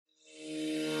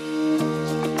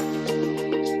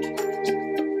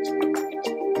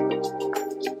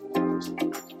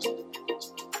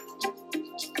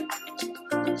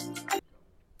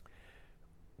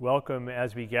Welcome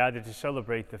as we gather to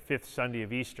celebrate the fifth Sunday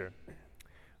of Easter.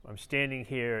 I'm standing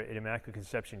here at Immaculate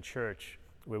Conception Church,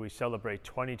 where we celebrate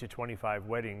 20 to 25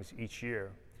 weddings each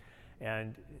year.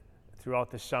 And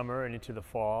throughout the summer and into the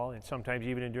fall, and sometimes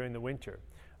even during the winter,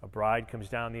 a bride comes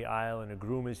down the aisle and a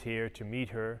groom is here to meet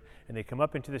her, and they come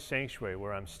up into the sanctuary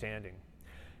where I'm standing.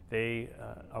 They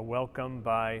are welcomed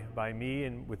by me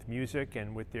and with music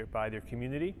and by their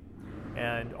community.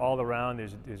 And all around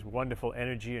there's wonderful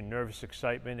energy and nervous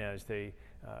excitement as a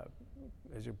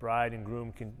bride and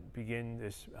groom can begin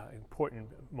this important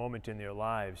moment in their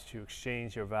lives to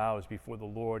exchange their vows before the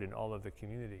Lord and all of the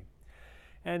community.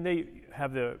 And they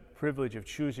have the privilege of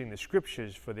choosing the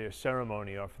scriptures for their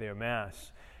ceremony or for their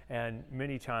Mass. And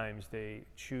many times they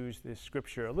choose this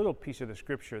scripture, a little piece of the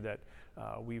scripture that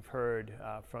we've heard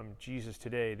from Jesus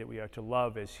today, that we are to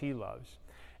love as he loves.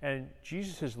 And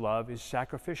Jesus' love is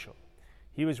sacrificial.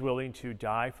 He was willing to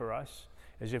die for us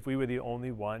as if we were the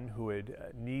only one who would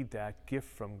need that gift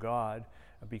from God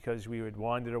because we had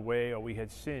wandered away or we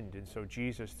had sinned. And so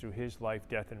Jesus, through his life,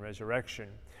 death, and resurrection,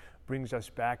 brings us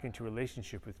back into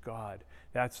relationship with God.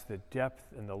 That's the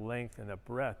depth and the length and the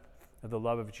breadth of the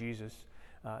love of Jesus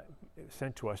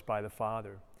sent to us by the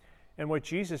Father. And what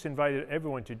Jesus invited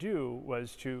everyone to do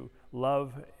was to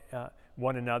love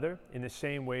one another in the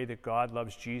same way that God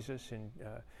loves Jesus and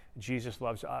Jesus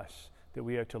loves us, that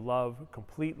we are to love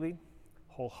completely,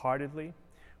 wholeheartedly,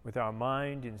 with our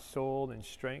mind and soul and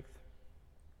strength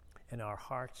and our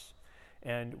hearts,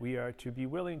 and we are to be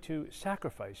willing to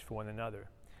sacrifice for one another.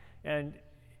 And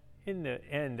in the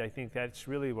end, I think that's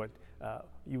really what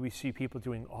we see people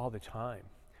doing all the time.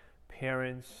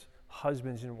 Parents,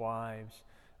 husbands and wives,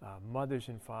 mothers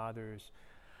and fathers,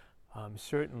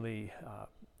 certainly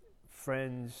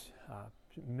friends,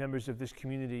 members of this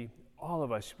community, all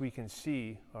of us we can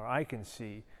see, or I can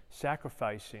see,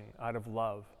 sacrificing out of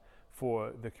love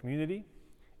for the community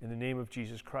in the name of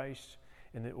Jesus Christ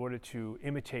in order to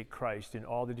imitate Christ in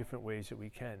all the different ways that we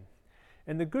can.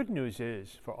 And the good news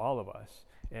is for all of us,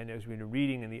 and as we've been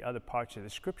reading in the other parts of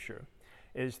the scripture,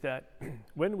 is that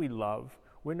when we love,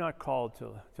 we're not called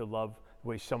to love the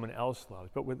way someone else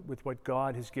loves, but with what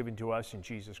God has given to us in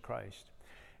Jesus Christ.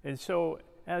 And so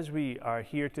as we are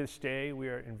here to stay, we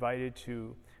are invited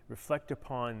to reflect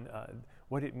upon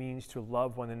what it means to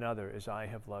love one another as I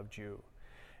have loved you.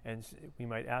 And we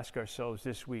might ask ourselves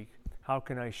this week, how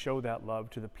can I show that love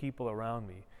to the people around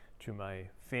me, to my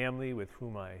family with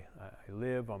whom I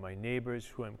live, or my neighbors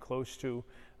who I'm close to,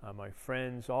 my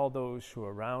friends, all those who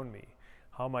are around me?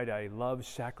 How might I love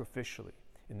sacrificially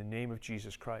in the name of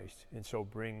Jesus Christ, and so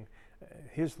bring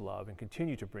his love and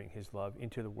continue to bring his love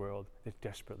into the world that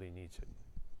desperately needs it?